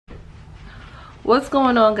What's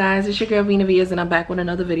going on, guys? It's your girl Vina Vies, and I'm back with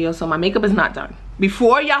another video. So my makeup is not done.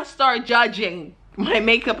 Before y'all start judging, my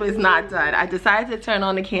makeup is not done. I decided to turn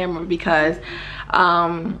on the camera because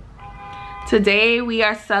today we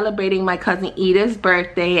are celebrating my cousin Edith's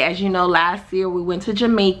birthday. As you know, last year we went to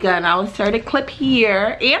Jamaica, and I'll insert a clip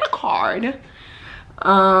here and a card.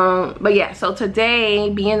 But yeah, so today,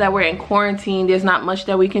 being that we're in quarantine, there's not much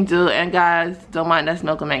that we can do. And guys, don't mind, that's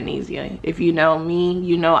milk and magnesia. If you know me,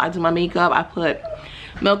 you know I do my makeup, I put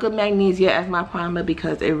milk and magnesia as my primer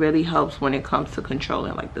because it really helps when it comes to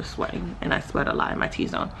controlling like the sweating, and I sweat a lot in my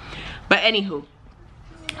T-zone. But anywho,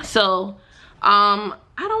 so I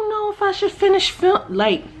don't know if I should finish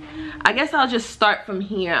like, I guess I'll just start from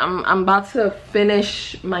here. I'm about to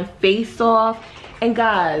finish my face off. And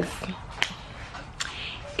guys,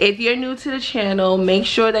 if you're new to the channel, make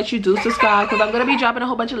sure that you do subscribe because I'm gonna be dropping a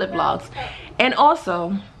whole bunch of lip vlogs. And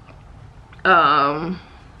also,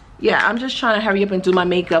 yeah, I'm just trying to hurry up and do my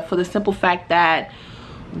makeup for the simple fact that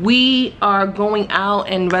we are going out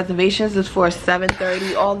and reservations is for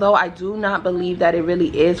 7:30. Although I do not believe that it really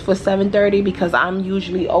is for 7:30 because I'm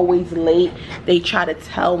usually always late. They try to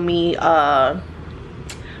tell me a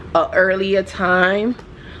earlier time,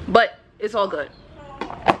 but it's all good.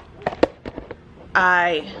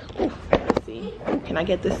 Let's see, can I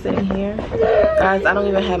get this thing here? Guys, I don't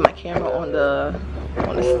even have my camera on the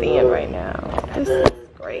stand right now. This is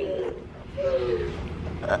great.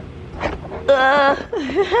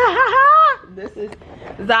 This is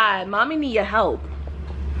Zai, mommy need your help.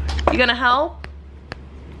 You gonna help?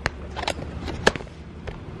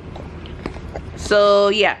 So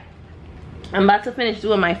yeah, I'm about to finish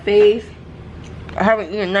doing my face. I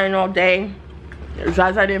haven't eaten nothing all day.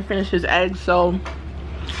 Zaza didn't finish his egg, so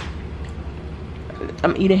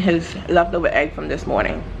I'm eating his leftover egg from this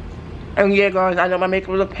morning. And yeah, guys, I know my makeup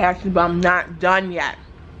look patchy, but I'm not done yet,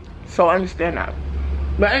 so understand that.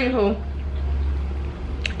 But anywho,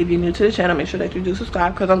 if you're new to the channel, make sure that you do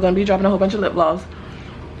subscribe because I'm gonna be dropping a whole bunch of lip vlogs.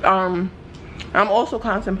 I'm also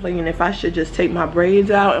contemplating if I should just take my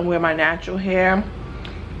braids out and wear my natural hair,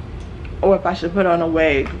 or if I should put on a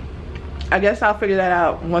wig. I guess I'll figure that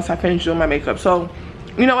out once I finish doing my makeup. So,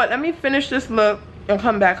 you know what? Let me finish this look and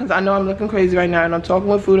come back because I know I'm looking crazy right now and I'm talking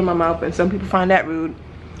with food in my mouth and some people find that rude.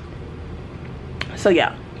 So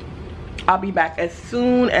yeah, I'll be back as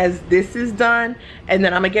soon as this is done, and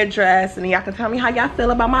then I'm gonna get dressed and y'all can tell me how y'all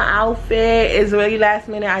feel about my outfit. It's really last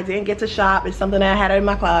minute. I didn't get to shop. It's something that I had in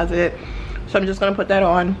my closet, so I'm just gonna put that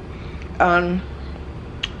on.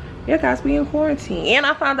 Yeah, guys, we in quarantine. And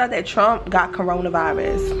I found out that Trump got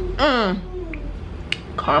coronavirus.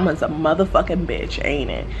 Karma's a motherfucking bitch,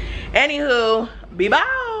 ain't it? Anywho, be back.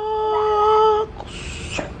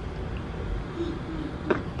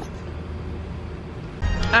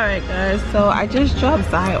 Alright, guys, so I just dropped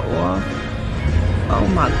Zaya off. Oh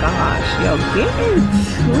my gosh, yo, get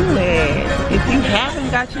into it. If you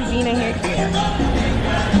haven't got your Vina hair care,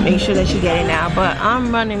 make sure that you get it now. But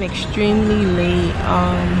I'm running extremely late.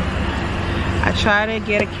 I tried to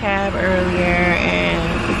get a cab earlier, and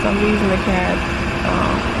for some reason the cab,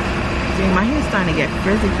 see, my hair's starting to get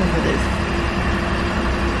frizzy because of this.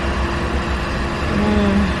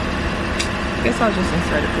 I guess I'll just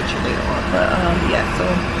insert a picture later on. But yeah, so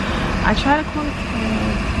I tried to call a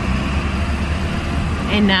cab,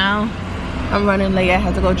 and now I'm running late. I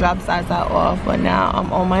had to go drop Zaza off, but now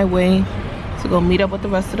I'm on my way to go meet up with the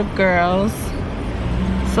rest of the girls.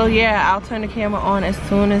 So yeah, I'll turn the camera on as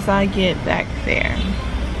soon as I get back there.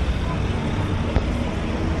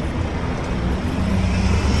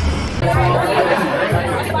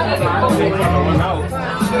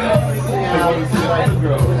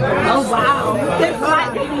 Oh wow, that's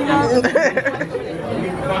hot, baby.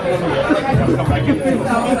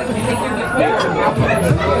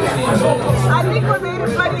 I think what made it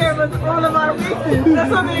funnier was all of our faces.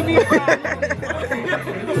 That's what made me laugh.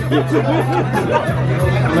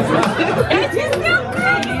 It is still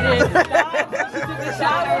good.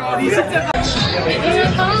 She took a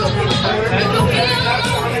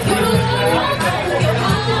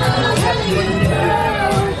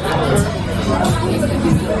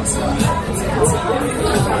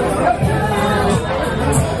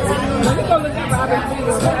let me go look at Robert too.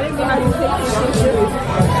 I didn't know how to take these pictures.